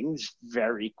three things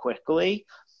very quickly,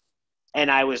 and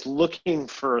I was looking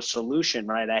for a solution,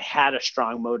 right? I had a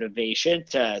strong motivation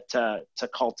to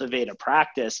cultivate a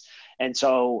practice. And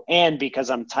so, and because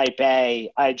I'm type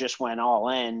A, I just went all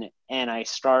in, and I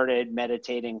started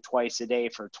meditating twice a day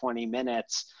for 20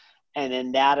 minutes. And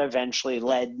then that eventually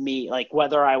led me, like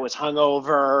whether I was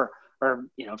hungover or,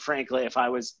 frankly, if I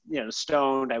was,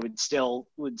 stoned, I would still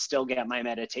get my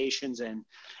meditations in.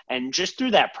 And just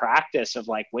through that practice of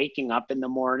like waking up in the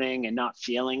morning and not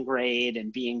feeling great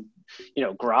and being,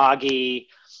 groggy,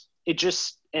 it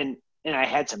just, and I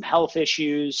had some health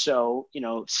issues. So,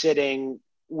 sitting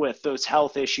with those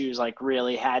health issues, like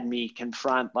really had me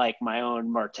confront like my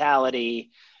own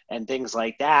mortality and things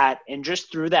like that. And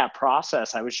just through that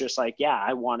process, I was just like, yeah,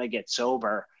 I want to get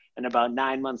sober. And about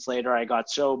 9 months later, I got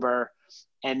sober.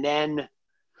 And then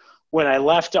when I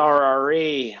left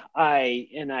RRE,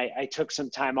 I took some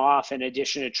time off. In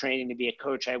addition to training to be a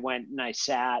coach, I went and I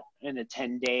sat in a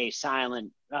 10-day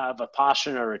silent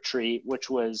Vipassana retreat, which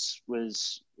was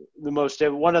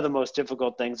one of the most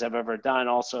difficult things I've ever done.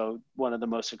 Also, one of the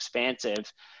most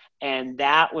expansive. And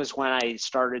that was when I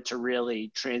started to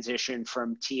really transition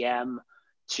from TM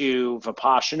to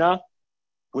Vipassana,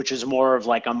 which is more of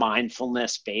like a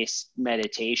mindfulness-based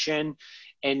meditation.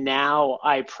 And now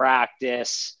I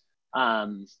practice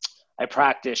shamatha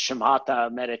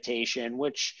meditation,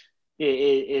 which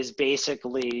is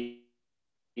basically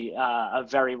a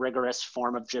very rigorous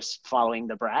form of just following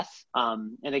the breath.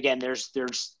 And again, there's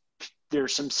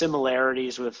some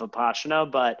similarities with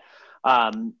Vipassana, but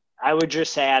I would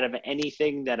just say out of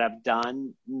anything that I've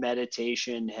done,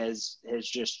 meditation has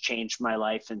just changed my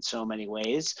life in so many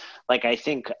ways. Like I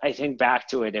think back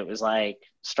to it, it was like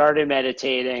started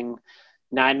meditating,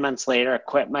 9 months later,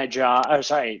 quit my job.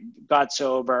 Got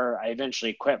sober. I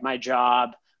eventually quit my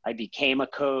job. I became a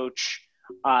coach.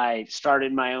 I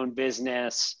started my own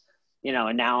business,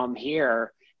 and now I'm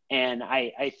here. And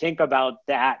I think about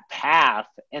that path,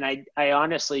 and I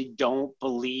honestly don't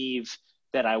believe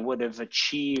that I would have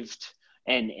achieved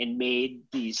and made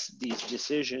these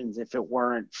decisions if it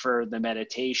weren't for the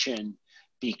meditation,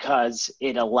 because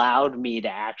it allowed me to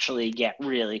actually get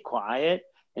really quiet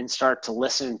and start to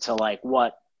listen to like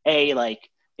what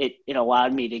it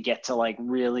allowed me to get to like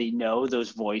really know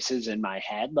those voices in my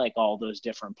head, like all those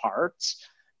different parts.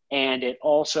 And it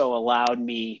also allowed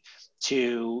me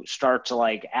to start to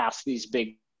like ask these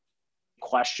big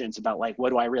questions about like,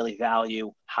 what do I really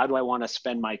value? How do I want to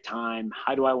spend my time?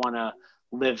 How do I want to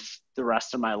live the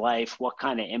rest of my life? What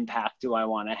kind of impact do I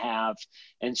want to have?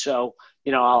 And so,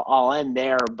 I'll end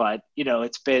there, but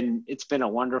it's been a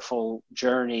wonderful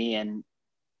journey. And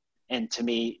to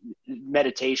me,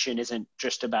 meditation isn't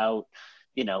just about,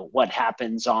 what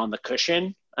happens on the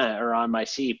cushion or on my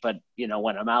seat, but,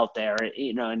 when I'm out there,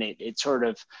 and it sort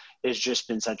of has just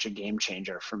been such a game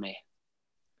changer for me.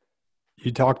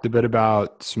 You talked a bit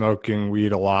about smoking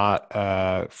weed a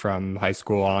lot from high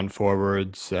school on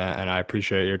forwards, and I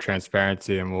appreciate your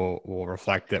transparency, and will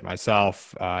reflect it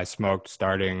myself. I smoked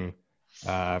starting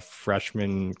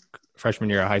freshman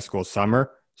year of high school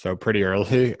summer, so pretty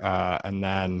early, and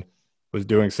then was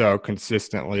doing so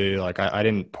consistently. Like I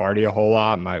didn't party a whole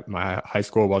lot. My high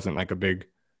school wasn't like a big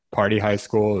party high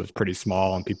school. It was pretty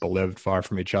small, and people lived far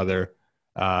from each other.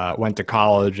 Went to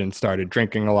college and started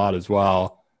drinking a lot as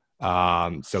well. So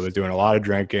I was doing a lot of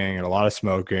drinking and a lot of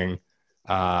smoking.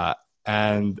 Uh,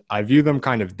 and I view them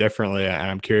kind of differently. And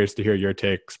I'm curious to hear your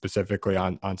take specifically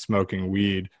on smoking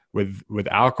weed. With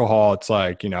alcohol, it's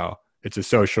like, it's a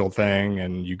social thing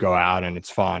and you go out and it's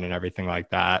fun and everything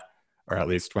like that. Or at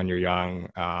least when you're young,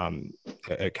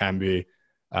 it can be.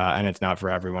 And it's not for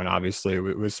everyone, obviously.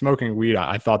 With smoking weed,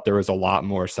 I thought there was a lot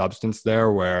more substance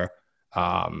there where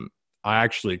um, I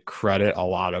actually credit a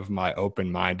lot of my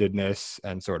open mindedness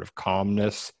and sort of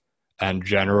calmness and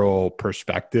general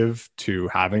perspective to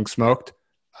having smoked.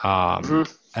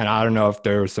 Mhm. And I don't know if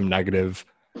there were some negative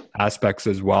aspects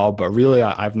as well, but really,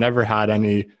 I've never had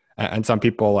any. And some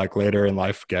people, like later in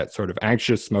life, get sort of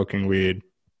anxious smoking weed.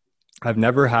 I've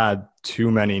never had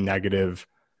too many negative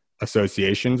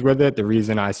associations with it. The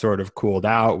reason I sort of cooled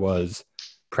out was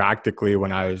practically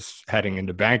when I was heading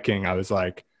into banking, I was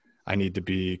like, I need to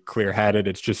be clear headed.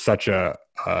 It's just such a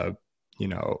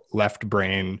left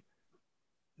brain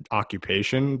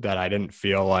occupation that I didn't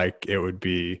feel like it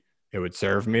would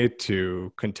serve me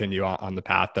to continue on the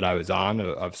path that I was on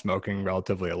of smoking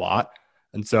relatively a lot.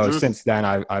 And so Mhm. since then,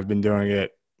 I've been doing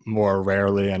it more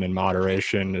rarely and in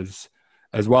moderation as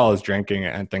well as drinking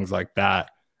and things like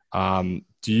that.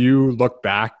 Do you look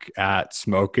back at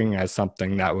smoking as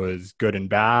something that was good and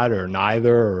bad, or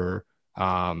neither, or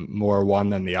more one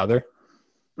than the other?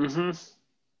 Mhm.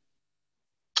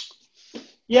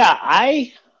 Yeah,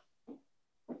 I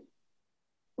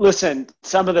listen.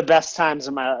 Some of the best times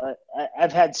of my life,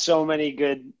 I've had so many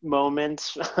good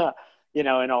moments, in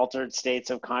altered states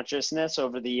of consciousness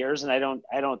over the years, and I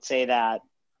don't say that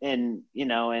in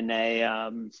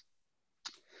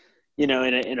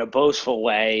a boastful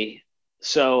way.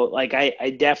 So like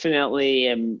I definitely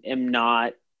am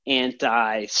not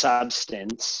anti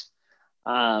substance.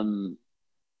 Um,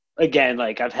 Again,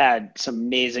 like I've had some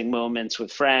amazing moments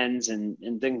with friends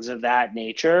and things of that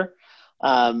nature.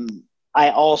 I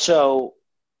also,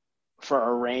 for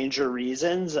a range of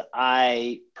reasons,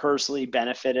 I personally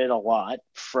benefited a lot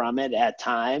from it at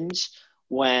times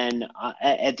when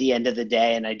at the end of the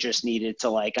day, and I just needed to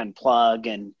like unplug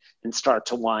and start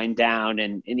to wind down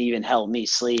and even help me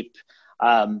sleep,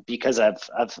 because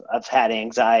I've had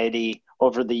anxiety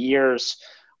over the years.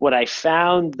 What I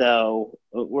found though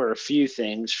were a few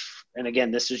things, and again,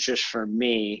 this is just for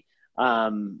me.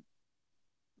 Um,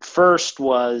 First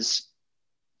was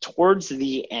towards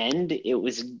the end, it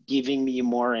was giving me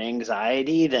more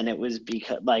anxiety than it was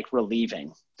like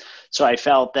relieving. So I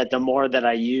felt that the more that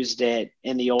I used it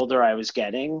and the older I was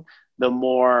getting, the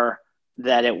more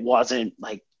that it wasn't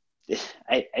like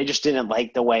I just didn't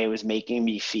like the way it was making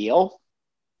me feel.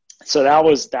 So that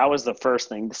was the first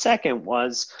thing. The second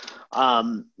was,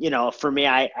 for me,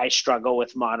 I struggle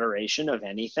with moderation of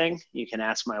anything. You can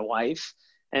ask my wife,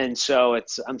 and so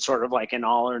I'm sort of like an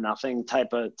all or nothing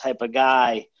type of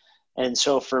guy. And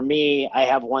so for me, I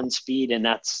have one speed, and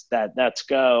that's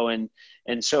go.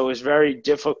 And so it was very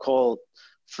difficult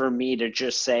for me to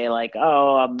just say like,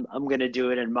 oh, I'm gonna do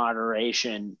it in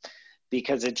moderation,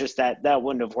 because it just that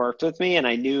wouldn't have worked with me, and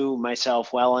I knew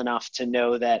myself well enough to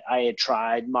know that I had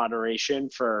tried moderation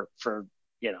for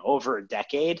over a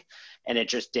decade, and it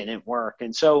just didn't work.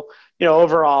 And so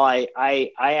overall, I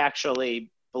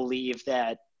actually believe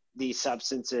that these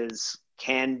substances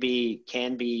can be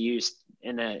used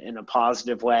in a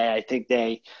positive way. I think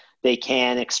they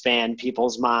can expand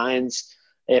people's minds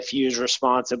if used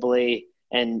responsibly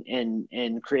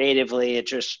and creatively. It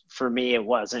just, for me, it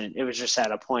was just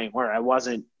at a point where I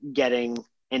wasn't getting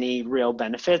any real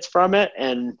benefits from it,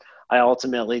 and I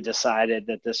ultimately decided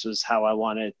that this was how I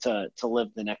wanted to live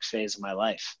the next phase of my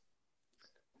life.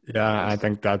 Yeah, I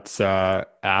think that's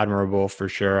admirable for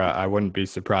sure. I wouldn't be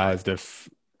surprised if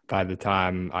by the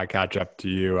time I catch up to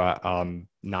you, I'm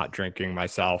not drinking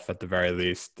myself at the very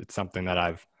least. It's something that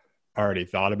I've already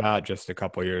thought about just a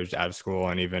couple years out of school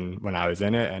and even when I was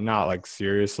in it and not like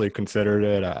seriously considered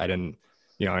it. I didn't,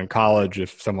 in college,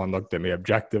 if someone looked at me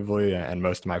objectively and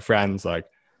most of my friends, like,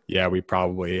 yeah, we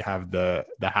probably have the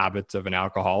habits of an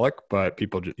alcoholic, but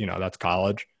people, that's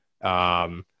college.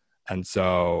 And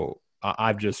so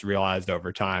I've just realized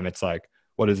over time, it's like,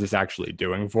 what is this actually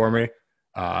doing for me?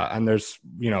 And there's,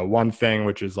 one thing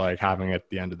which is like having it at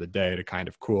the end of the day to kind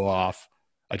of cool off.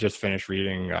 I just finished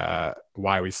reading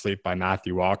Why We Sleep by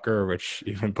Matthew Walker, which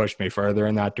even pushed me further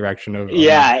in that direction of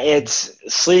Yeah, nutrition.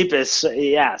 sleep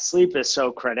is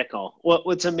so critical.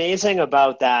 What's amazing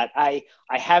about that, I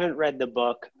haven't read the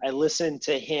book. I listened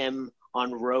to him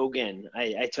on Rogan.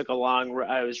 I took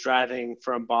I was driving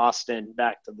from Boston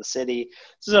back to the city.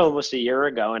 This is almost a year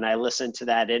ago, and I listened to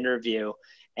that interview.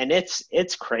 And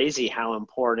it's crazy how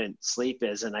important sleep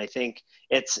is, and I think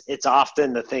it's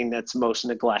often the thing that's most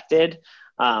neglected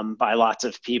by lots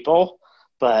of people.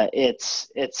 But it's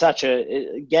such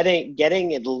a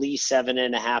getting at least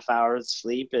 7.5 hours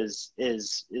sleep is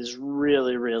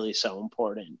really, really so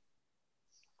important.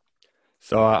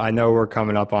 So I know we're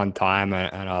coming up on time,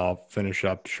 and I'll finish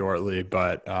up shortly,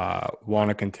 but want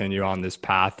to continue on this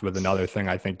path with another thing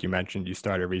I think you mentioned you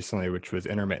started recently, which was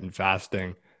intermittent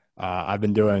fasting. I've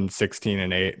been doing 16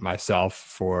 and 8 myself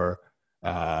for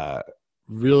uh,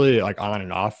 really like on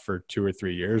and off for 2 or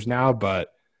 3 years now,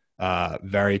 but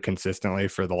very consistently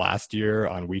for the last year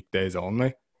on weekdays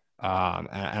only. And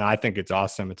I think it's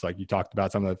awesome. It's like you talked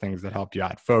about some of the things that help you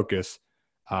add focus,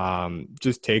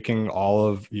 just taking all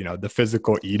of the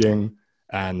physical eating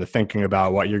and the thinking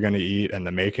about what you're going to eat and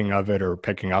the making of it or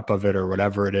picking up of it or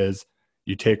whatever it is.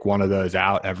 You take one of those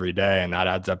out every day, and that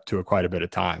adds up to quite a bit of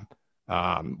time.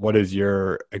 What has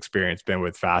your experience been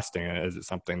with fasting, and is it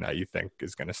something that you think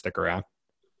is going to stick around?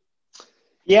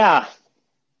 Yeah.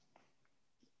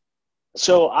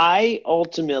 So I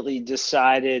ultimately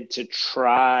decided to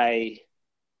try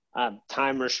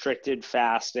time restricted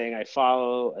fasting. I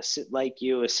follow, like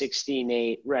you, a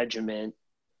 16/8 regimen.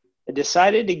 I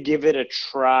decided to give it a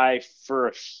try for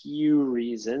a few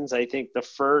reasons. I think the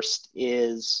first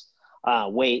is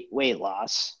weight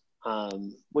loss,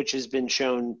 which has been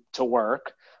shown to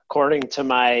work. According to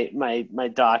my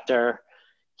doctor,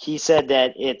 he said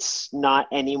that it's not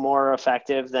any more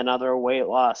effective than other weight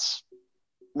loss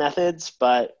methods,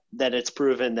 but that it's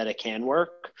proven that it can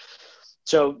work.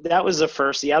 So that was the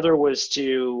first. The other was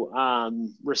to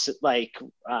rest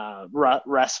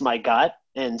my gut,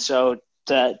 and so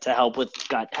to help with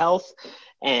gut health,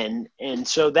 and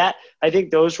so that I think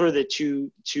those were the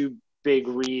two big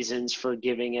reasons for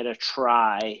giving it a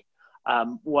try.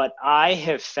 What I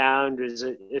have found is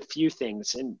a few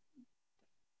things, and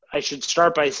I should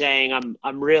start by saying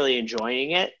I'm really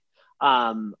enjoying it.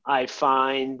 I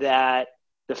find that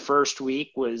the first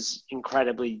week was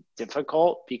incredibly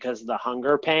difficult because of the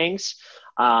hunger pangs.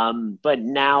 But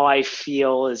now I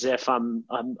feel as if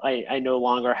I no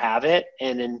longer have it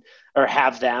or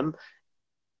have them,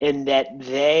 and that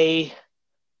they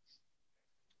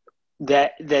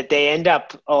end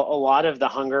up a lot of the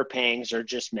hunger pangs are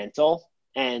just mental,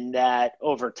 and that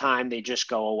over time they just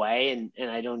go away,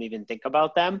 and I don't even think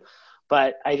about them.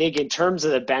 But I think in terms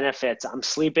of the benefits, I'm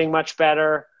sleeping much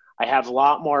better. I have a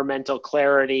lot more mental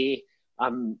clarity.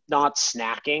 I'm not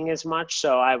snacking as much.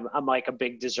 So I'm like a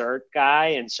big dessert guy.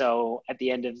 And so at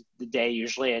the end of the day,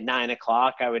 usually at 9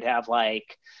 o'clock, I would have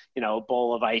like, a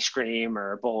bowl of ice cream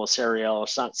or a bowl of cereal or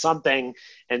something.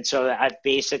 And so I've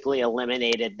basically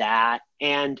eliminated that.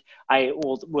 And I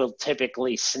will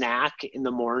typically snack in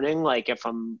the morning. Like if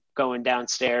I'm going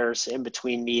downstairs in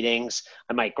between meetings,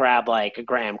 I might grab like a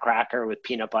graham cracker with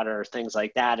peanut butter or things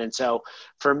like that. And so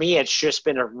for me, it's just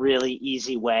been a really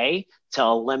easy way to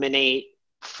eliminate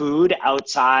food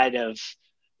outside of,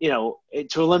 to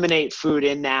eliminate food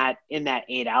in that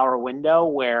 8 hour window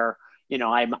where,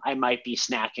 I might be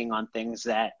snacking on things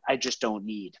that I just don't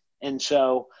need. And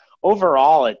so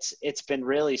overall, it's been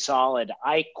really solid.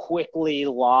 I quickly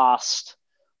lost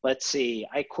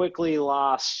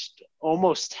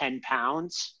almost 10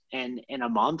 pounds in a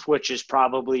month, which is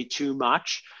probably too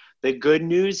much. The good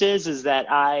news is that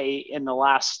in the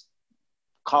last,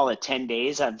 call it 10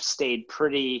 days, I've stayed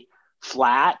pretty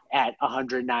flat at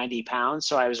 190 pounds.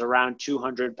 So I was around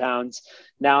 200 pounds.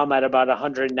 Now I'm at about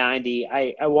 190.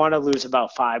 I want to lose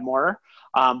about 5 more,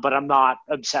 but I'm not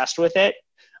obsessed with it.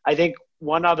 I think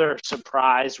one other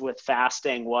surprise with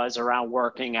fasting was around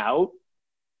working out,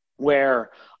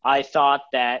 where I thought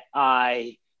that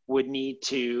I would need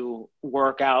to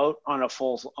work out on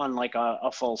like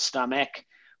a full stomach.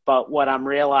 But what I'm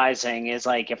realizing is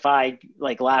like if I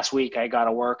like last week I got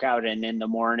a workout in the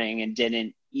morning and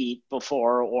didn't eat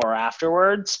before or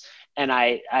afterwards, and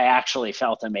I actually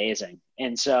felt amazing.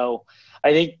 And so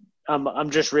I think I'm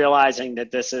just realizing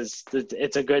that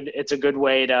it's a good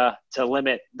way to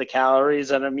limit the calories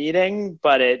that I'm eating,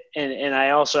 but and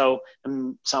I also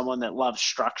am someone that loves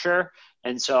structure,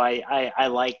 and so I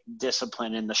like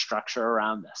discipline in the structure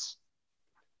around this.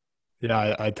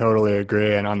 Yeah, I totally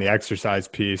agree. And on the exercise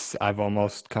piece, I've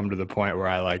almost come to the point where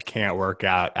I like can't work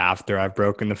out after I've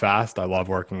broken the fast. I love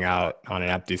working out on an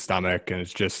empty stomach, and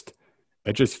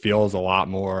it just feels a lot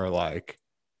more like,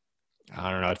 I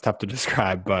don't know, it's tough to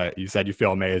describe, but you said you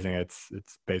feel amazing. It's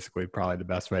basically probably the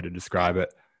best way to describe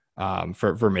it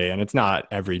for me. And it's not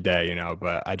every day, you know,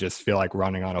 but I just feel like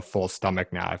running on a full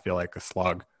stomach now. I feel like a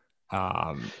slug.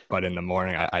 But in the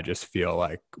morning, I just feel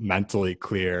like mentally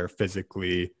clear,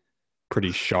 physically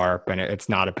pretty sharp. And it's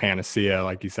not a panacea,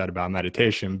 like you said about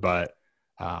meditation, but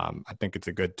I think it's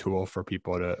a good tool for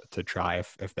people to try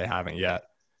if they haven't yet.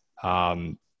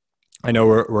 Um, I know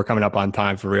we're coming up on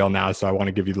time for real now, so I want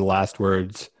to give you the last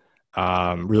words.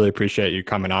 Really appreciate you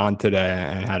coming on today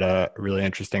and had a really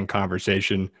interesting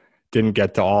conversation. Didn't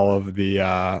get to all of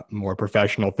the more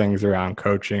professional things around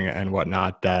coaching and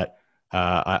whatnot that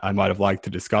I might have liked to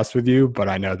discuss with you, but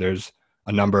I know there's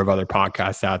a number of other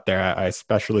podcasts out there. I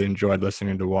especially enjoyed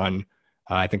listening to one.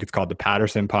 I think it's called the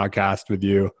Patterson Podcast with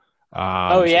you.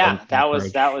 Oh So yeah, that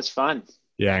encourage, was fun.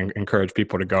 yeah, encourage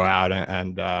people to go out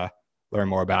and learn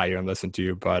more about you and listen to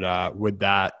you. But with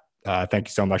that, thank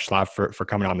you so much, Slav, for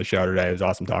coming on the show today. It was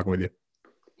awesome talking with you.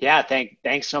 Yeah,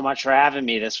 thanks so much for having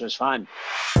me. This was fun.